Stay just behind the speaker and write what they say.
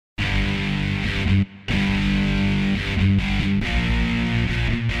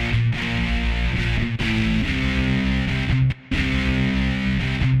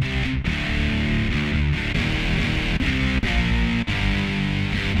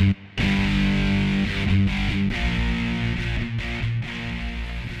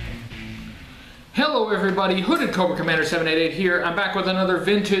everybody, Hooded Cobra Commander 788 here. I'm back with another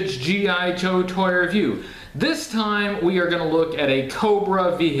vintage G.I. Joe toy review. This time we are going to look at a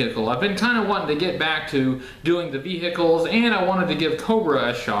Cobra vehicle. I've been kind of wanting to get back to doing the vehicles, and I wanted to give Cobra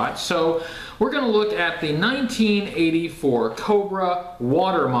a shot. So we're going to look at the 1984 Cobra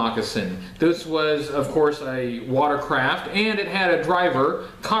Water Moccasin. This was, of course, a watercraft, and it had a driver,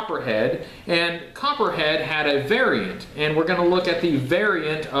 Copperhead, and Copperhead had a variant, and we're going to look at the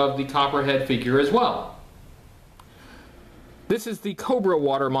variant of the Copperhead figure as well. This is the Cobra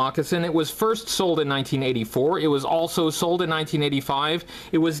Water Moccasin. It was first sold in 1984. It was also sold in 1985.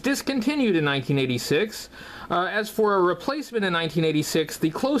 It was discontinued in 1986. As for a replacement in 1986, the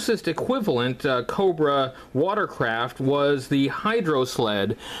closest equivalent Cobra watercraft was the Hydro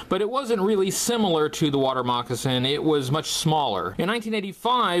Sled, but it wasn't really similar to the Water Moccasin. It was much smaller. In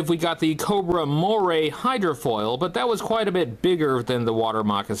 1985, we got the Cobra Moray Hydrofoil, but that was quite a bit bigger than the Water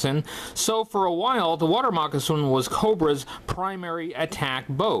Moccasin. So for a while, the Water Moccasin was Cobra's primary attack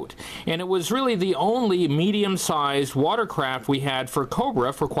boat, and it was really the only medium-sized watercraft we had for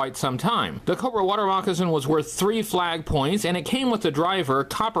Cobra for quite some time. The Cobra Water Moccasin was worth 3 flag points, and it came with the driver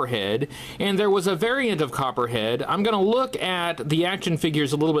Copperhead, and there was a variant of Copperhead. I'm going to look at the action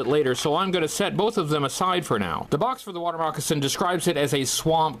figures a little bit later, so I'm going to set both of them aside for now. The box for the Water Moccasin describes it as a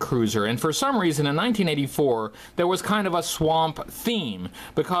swamp cruiser, and for some reason in 1984 there was kind of a swamp theme,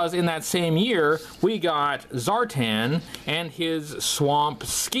 because in that same year we got Zartan and his swamp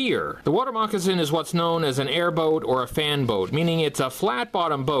skier. The Water Moccasin is what's known as an airboat or a fan boat, meaning it's a flat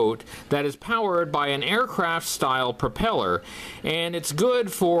bottom boat that is powered by an aircraft style propeller, and it's good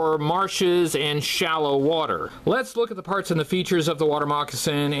for marshes and shallow water. Let's look at the parts and the features of the Water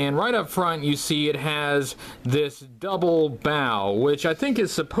Moccasin, and right up front you see it has this double bow, which I think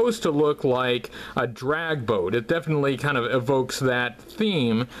is supposed to look like a drag boat. It definitely kind of evokes that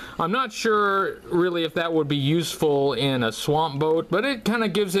theme. I'm not sure really if that would be useful in a swamp boat, but it kind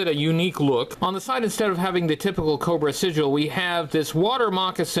of gives it a unique look. On the side, instead of having the typical Cobra sigil, we have this Water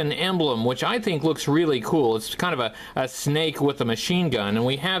Moccasin emblem, which I think looks really cool. It's kind of a snake with a machine gun, and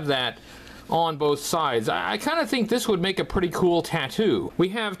we have that on both sides. I kind of think this would make a pretty cool tattoo. We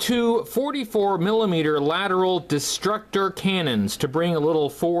have two 44mm lateral destructor cannons to bring a little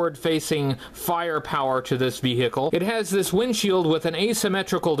forward-facing firepower to this vehicle. It has this windshield with an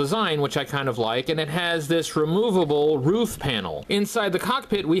asymmetrical design, which I kind of like, and it has this removable roof panel. Inside the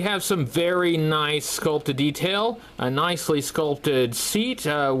cockpit, we have some very nice sculpted detail, a nicely sculpted seat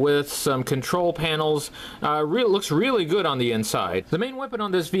with some control panels. Looks really good on the inside. The main weapon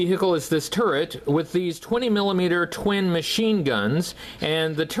on this vehicle is this turret with these 20mm twin machine guns,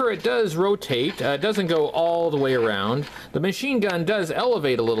 and the turret does rotate, doesn't go all the way around. The machine gun does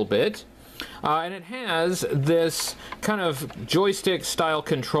elevate a little bit. And it has this kind of joystick style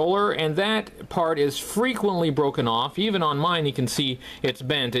controller, and that part is frequently broken off. Even on mine you can see it's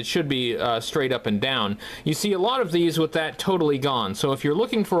bent. It should be straight up and down. You see a lot of these with that totally gone, so if you're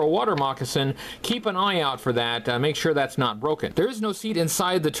looking for a Water Moccasin, keep an eye out for that. Make sure that's not broken. There is no seat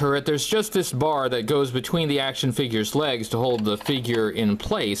inside the turret. There's just this bar that goes between the action figure's legs to hold the figure in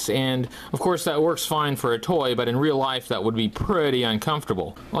place, and of course that works fine for a toy, but in real life that would be pretty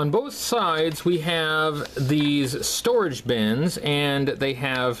uncomfortable. On both sides we have these storage bins, and they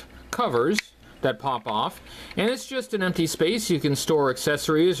have covers that pop off, and it's just an empty space. You can store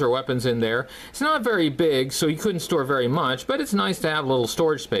accessories or weapons in there. It's not very big, so you couldn't store very much, but it's nice to have a little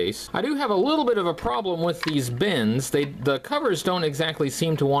storage space. I do have a little bit of a problem with these bins. The covers don't exactly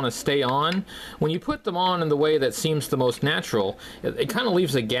seem to want to stay on. When you put them on in the way that seems the most natural, it kind of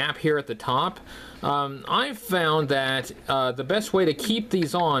leaves a gap here at the top. I've found that the best way to keep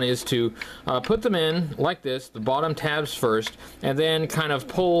these on is to put them in like this, the bottom tabs first, and then kind of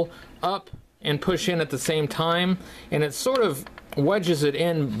pull up and push in at the same time, and it sort of wedges it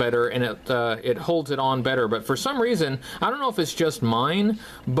in better, and it holds it on better. But for some reason, I don't know if it's just mine,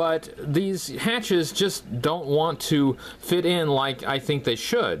 but these hatches just don't want to fit in like I think they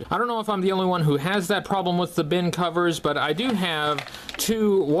should. I don't know if I'm the only one who has that problem with the bin covers, but I do have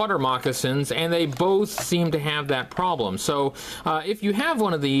 2 Water Moccasins, and they both seem to have that problem. So if you have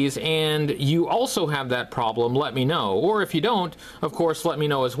one of these and you also have that problem, let me know. Or if you don't, of course, let me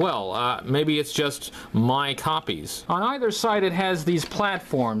know as well. Maybe it's just my copies. On either side it has these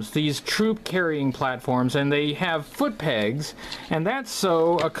platforms, these troop carrying platforms, and they have foot pegs, and that's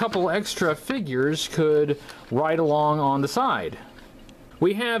so a couple extra figures could ride along on the side.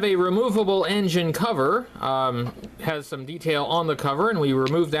 We have a removable engine cover, has some detail on the cover, and we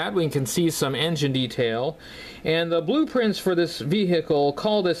remove that. We can see some engine detail. And the blueprints for this vehicle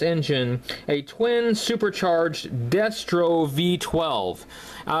call this engine a twin supercharged Destro V12.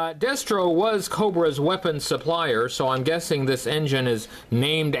 Destro was Cobra's weapons supplier, so I'm guessing this engine is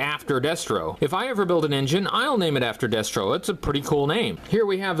named after Destro. If I ever build an engine, I'll name it after Destro. It's a pretty cool name. Here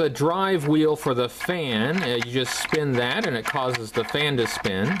we have the drive wheel for the fan. You just spin that and it causes the fan to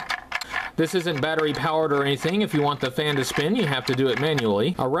spin. This isn't battery powered or anything. If you want the fan to spin, you have to do it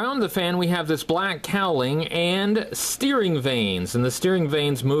manually. Around the fan we have this black cowling and steering vanes, and the steering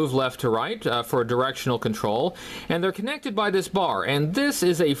vanes move left to right for directional control, and they're connected by this bar, and this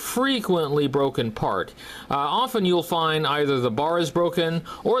is a frequently broken part. Often you'll find either the bar is broken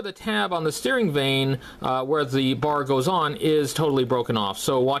or the tab on the steering vane where the bar goes on is totally broken off,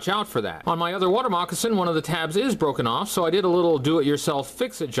 so watch out for that. On my other water moccasin, one of the tabs is broken off, so I did a little do-it-yourself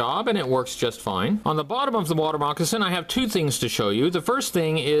fix-it job, and it works just fine. On the bottom of the water moccasin, I have two things to show you. The first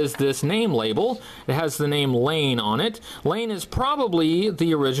thing is this name label. It has the name Lane on it. Lane is probably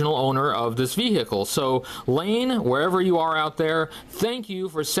the original owner of this vehicle. So Lane, wherever you are out there, thank you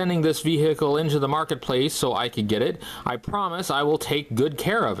for sending this vehicle into the marketplace so I could get it. I promise I will take good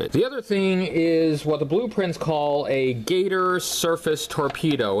care of it. The other thing is what the blueprints call a Gator surface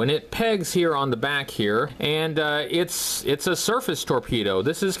torpedo, and it pegs here on the back here, and it's a surface torpedo.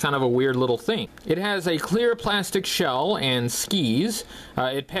 This is kind of a weird little thing. It has a clear plastic shell and skis.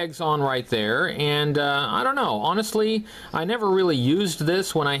 It pegs on right there, and I don't know, honestly, I never really used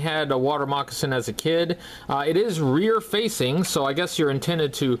this when I had a water moccasin as a kid. It is rear facing, so I guess you're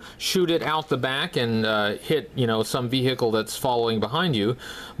intended to shoot it out the back and hit, you know, some vehicle that's following behind you.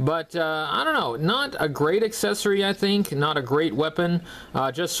 But I don't know, not a great accessory, I think, not a great weapon,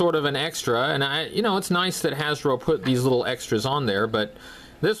 just sort of an extra. And you know, it's nice that Hasbro put these little extras on there, but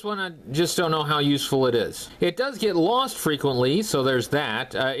this one, I just don't know how useful it is. It does get lost frequently, so there's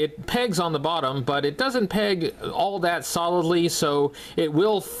that. It pegs on the bottom, but it doesn't peg all that solidly, so it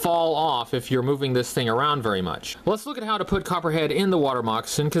will fall off if you're moving this thing around very much. Let's look at how to put Copperhead in the water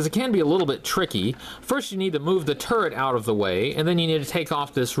moccasin, because it can be a little bit tricky. First, you need to move the turret out of the way, and then you need to take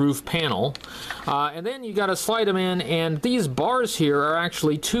off this roof panel. And then you got to slide him in, and these bars here are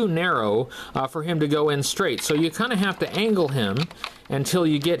actually too narrow for him to go in straight, so you kind of have to angle him until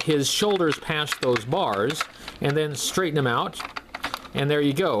you get his shoulders past those bars, and then straighten him out, and there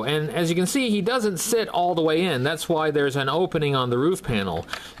you go. And as you can see, he doesn't sit all the way in. That's why there's an opening on the roof panel.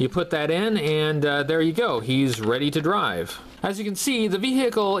 You put that in, and there you go. He's ready to drive. As you can see, the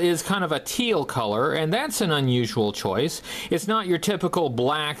vehicle is kind of a teal color, and that's an unusual choice. It's not your typical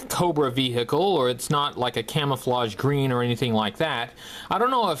black Cobra vehicle, or it's not like a camouflage green or anything like that. I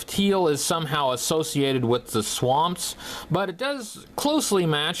don't know if teal is somehow associated with the swamps, but it does closely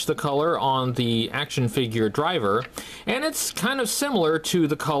match the color on the action figure driver, and it's kind of similar to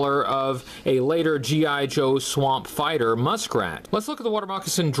the color of a later G.I. Joe swamp fighter, Muskrat. Let's look at the water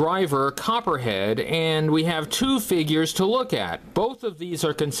moccasin driver, Copperhead, and we have two figures to look at. Both of these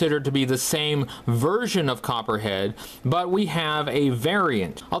are considered to be the same version of Copperhead, but we have a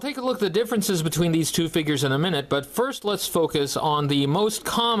variant. I'll take a look at the differences between these two figures in a minute, but first let's focus on the most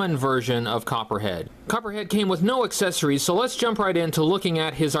common version of Copperhead. Copperhead came with no accessories, so let's jump right into looking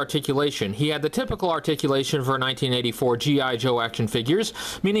at his articulation. He had the typical articulation for 1984 G.I. Joe action figures,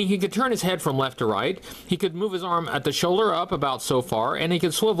 meaning he could turn his head from left to right, he could move his arm at the shoulder up about so far, and he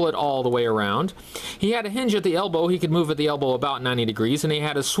could swivel it all the way around. He had a hinge at the elbow, he could move at the elbow about 90 degrees, and he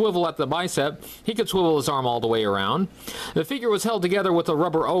had a swivel at the bicep. He could swivel his arm all the way around. The figure was held together with a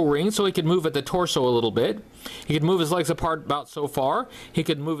rubber O-ring, so he could move at the torso a little bit. He could move his legs apart about so far. He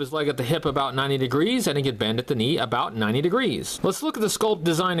could move his leg at the hip about 90 degrees, and he could bend at the knee about 90 degrees. Let's look at the sculpt,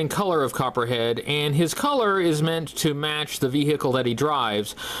 design, and color of Copperhead, and his color is meant to match the vehicle that he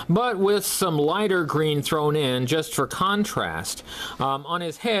drives, but with some lighter green thrown in just for contrast. On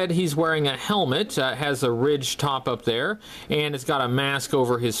his head, he's wearing a helmet, has a ridged top up there, and it's got a mask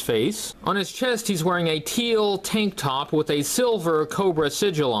over his face. On his chest, he's wearing a teal tank top with a silver Cobra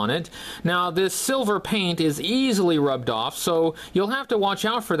sigil on it. Now, this silver paint is easily rubbed off, so you'll have to watch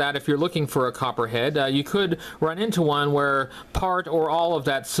out for that if you're looking for a Copperhead. You could run into one where part or all of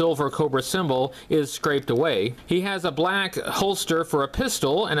that silver Cobra symbol is scraped away. He has a black holster holster for a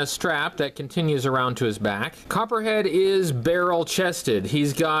pistol and a strap that continues around to his back. Copperhead is barrel-chested.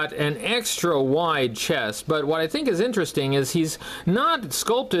 He's got an extra wide chest, but what I think is interesting is he's not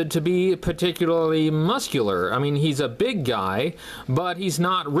sculpted to be particularly muscular. I mean, he's a big guy, but he's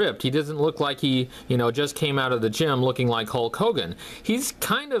not ripped. He doesn't look like he, just came out of the gym looking like Hulk Hogan. He's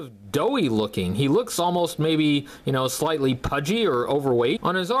kind of doughy looking. He looks almost maybe, slightly pudgy or overweight.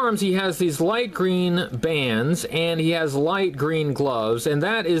 On his arms, he has these light green bands, and he has light green gloves, and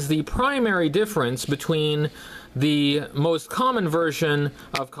that is the primary difference between the most common version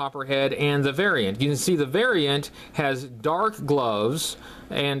of Copperhead and the variant. You can see the variant has dark gloves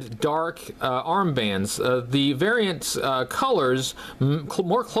and dark armbands. The variant's colors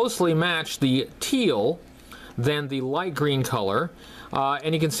more closely match the teal than the light green color.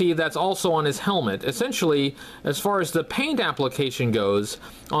 And you can see that's also on his helmet. Essentially, as far as the paint application goes,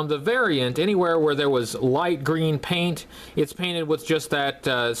 on the variant, anywhere where there was light green paint, it's painted with just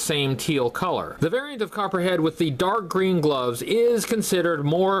that same teal color. The variant of Copperhead with the dark green gloves is considered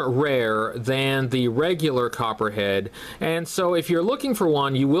more rare than the regular Copperhead, and so if you're looking for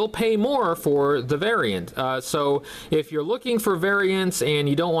one, you will pay more for the variant. So if you're looking for variants and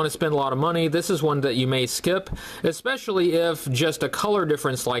you don't want to spend a lot of money, this is one that you may skip, especially if just a color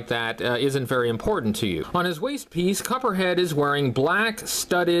difference like that isn't very important to you. On his waist piece, Copperhead is wearing black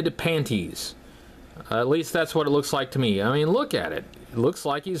studded panties. At least that's what it looks like to me. I mean, look at it. It looks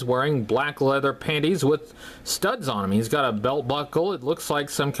like he's wearing black leather panties with studs on him. He's got a belt buckle. It looks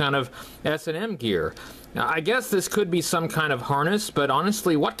like some kind of S&M gear. Now, I guess this could be some kind of harness, but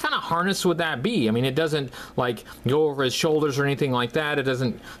honestly, what kind of harness would that be? I mean, it doesn't, like, go over his shoulders or anything like that. It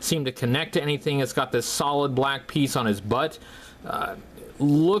doesn't seem to connect to anything. It's got this solid black piece on his butt.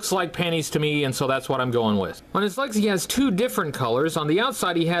 Looks like panties to me, and so that's what I'm going with. On his legs, he has two different colors. On the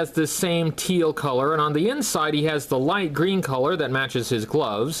outside, he has this same teal color, and on the inside, he has the light green color that matches his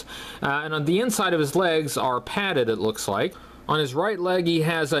gloves. And on the inside of his legs are padded, it looks like. On his right leg, he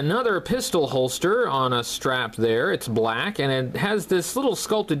has another pistol holster on a strap there. It's black, and it has this little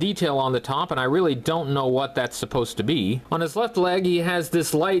sculpted detail on the top, and I really don't know what that's supposed to be. On his left leg, he has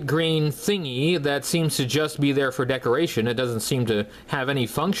this light green thingy that seems to just be there for decoration. It doesn't seem to have any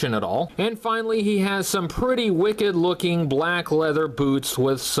function at all. And finally, he has some pretty wicked-looking black leather boots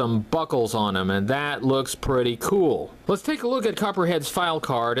with some buckles on them, and that looks pretty cool. Let's take a look at Copperhead's file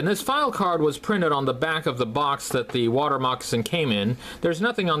card, and this file card was printed on the back of the box that the water moccasin came in. There's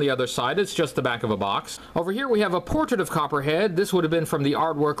nothing on the other side, it's just the back of a box. Over here we have a portrait of Copperhead. This would have been from the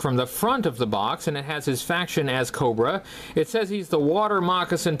artwork from the front of the box, and it has his faction as Cobra. It says he's the water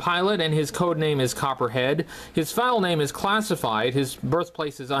moccasin pilot, and his code name is Copperhead. His file name is classified, his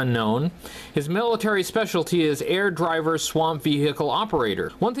birthplace is unknown. His military specialty is air driver swamp vehicle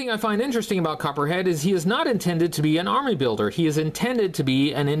operator. One thing I find interesting about Copperhead is he is not intended to be an army builder. He is intended to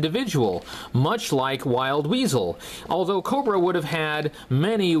be an individual, much like Wild Weasel. Although Cobra would have had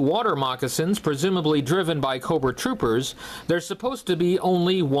many water moccasins, presumably driven by Cobra troopers, there's supposed to be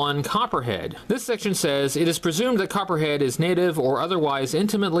only one Copperhead. This section says, it is presumed that Copperhead is native or otherwise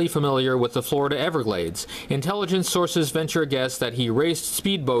intimately familiar with the Florida Everglades. Intelligence sources venture a guess that he raced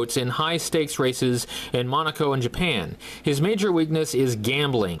speedboats in high-stakes races in Monaco and Japan. His major weakness is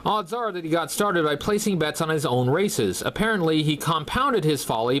gambling. Odds are that he got started by placing bets on his own races. Apparently, he compounded his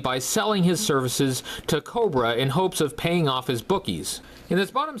folly by selling his services to Cobra in hopes of paying off his bookies. In this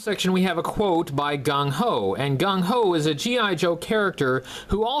bottom section, we have a quote by Gung Ho, and Gung Ho is a G.I. Joe character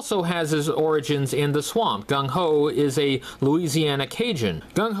who also has his origins in the swamp. Gung Ho is a Louisiana Cajun.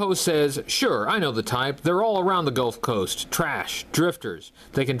 Gung Ho says, "Sure, I know the type. They're all around the Gulf Coast. Trash. Drifters.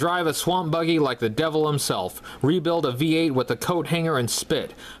 They can drive a swamp buggy like the devil himself. Rebuild a V8 with a coat hanger and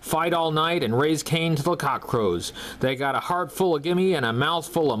spit. Fight all night and raise Cain to the cock crows. They got a heart full of gimme and a mouth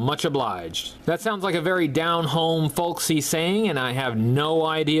full of much obliged." That sounds like a very down-home, folksy saying, and I have no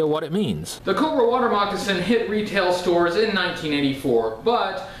idea what it means. The Cobra Water Moccasin hit retail stores in 1984,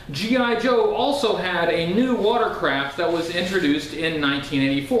 but G.I. Joe also had a new watercraft that was introduced in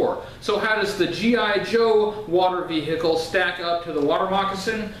 1984. So how does the G.I. Joe water vehicle stack up to the water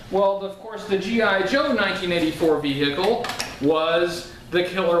moccasin? Well, of course, the G.I. Joe 1984 vehicle was the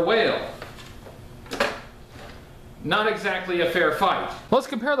killer whale. Not exactly a fair fight. Let's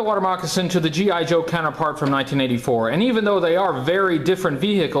compare the water moccasin to the G.I. Joe counterpart from 1984, and even though they are very different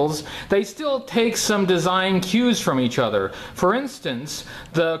vehicles, they still take some design cues from each other. For instance,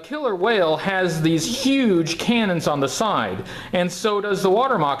 the killer whale has these huge cannons on the side, and so does the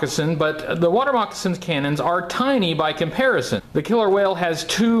water moccasin, but the water moccasin's cannons are tiny by comparison. The killer whale has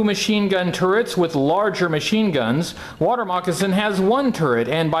 2 machine gun turrets with larger machine guns. Water moccasin has 1 turret,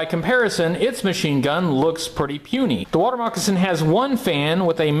 and by comparison, its machine gun looks pretty puny. puny. The water moccasin has one fan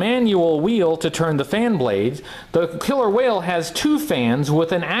with a manual wheel to turn the fan blades. The killer whale has two fans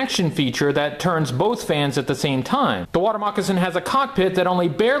with an action feature that turns both fans at the same time. The water moccasin has a cockpit that only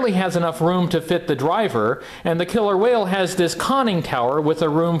barely has enough room to fit the driver, and the killer whale has this conning tower with a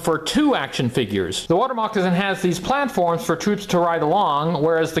room for two action figures. The water moccasin has these platforms for troops to ride along,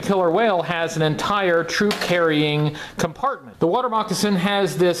 whereas the killer whale has an entire troop carrying compartment. The water moccasin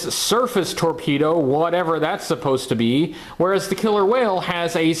has this surface torpedo, whatever that's supposed to be, whereas the killer whale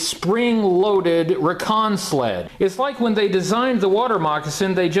has a spring-loaded recon sled. It's like when they designed the water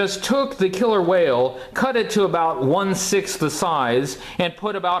moccasin, they just took the killer whale, cut it to about 1/6 the size, and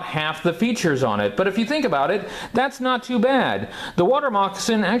put about half the features on it. But if you think about it, that's not too bad. The water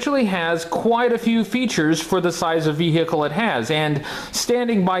moccasin actually has quite a few features for the size of vehicle it has, and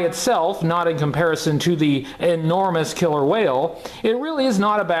standing by itself, not in comparison to the enormous killer whale, it really is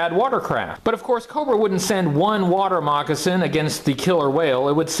not a bad watercraft. But of course, Cobra wouldn't send one water moccasin against the killer whale,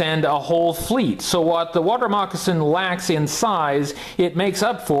 it would send a whole fleet. So what the water moccasin lacks in size, it makes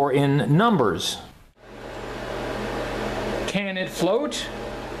up for in numbers. Can it float?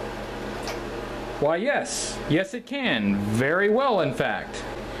 Why, yes. Yes, it can. Very well, in fact.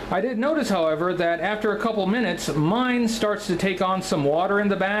 I did notice, however, that after a couple minutes, mine starts to take on some water in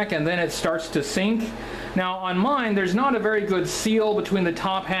the back and then it starts to sink. Now, on mine, there's not a very good seal between the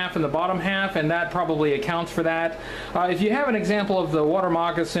top half and the bottom half, and that probably accounts for that. If you have an example of the water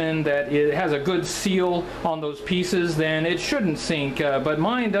moccasin that it has a good seal on those pieces, then it shouldn't sink, but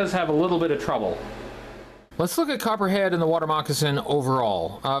mine does have a little bit of trouble. Let's look at Copperhead and the water moccasin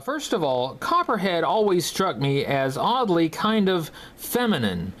overall. First of all, Copperhead always struck me as oddly kind of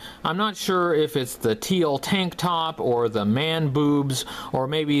feminine. I'm not sure if it's the teal tank top or the man boobs or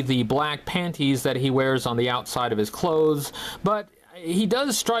maybe the black panties that he wears on the outside of his clothes, but he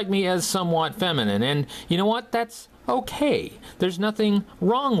does strike me as somewhat feminine, and you know what? That's okay. There's nothing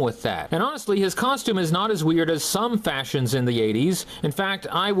wrong with that. And honestly, his costume is not as weird as some fashions in the 80s. In fact,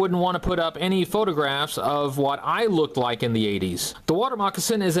 I wouldn't want to put up any photographs of what I looked like in the 80s. The water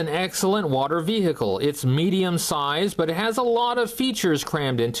moccasin is an excellent water vehicle. It's medium sized, but it has a lot of features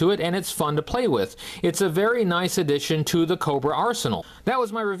crammed into it, and it's fun to play with. It's a very nice addition to the Cobra arsenal. That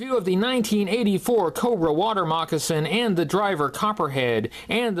was my review of the 1984 Cobra Water Moccasin and the driver Copperhead,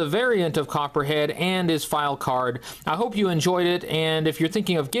 and the variant of Copperhead and his file card. I hope you enjoyed it, and if you're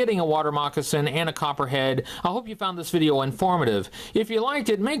thinking of getting a water moccasin and a Copperhead, I hope you found this video informative. If you liked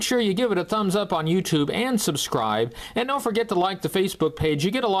it, make sure you give it a thumbs up on YouTube and subscribe, and don't forget to like the Facebook page.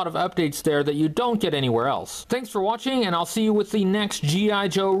 You get a lot of updates there that you don't get anywhere else. Thanks for watching, and I'll see you with the next G.I.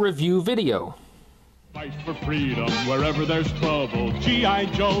 Joe review video. Fight for freedom wherever there's trouble. G.I.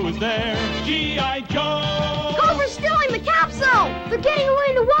 Joe is there. G.I. Joe! Cobra's stealing the capsule! They're getting away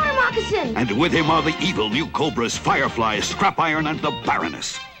in the water moccasin! And with him are the evil new Cobras, Firefly, Scrap Iron, and the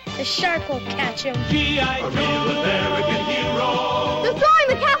Baroness. The shark will catch him. G.I. Joe, a real American hero! They're throwing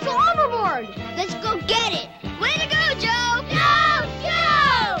the capsule overboard! Let's go get it! Way to go, Joe! Go,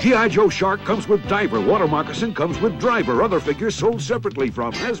 Joe! G.I. Joe Shark comes with diver. Water Moccasin comes with driver. Other figures sold separately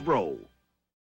from Hasbro.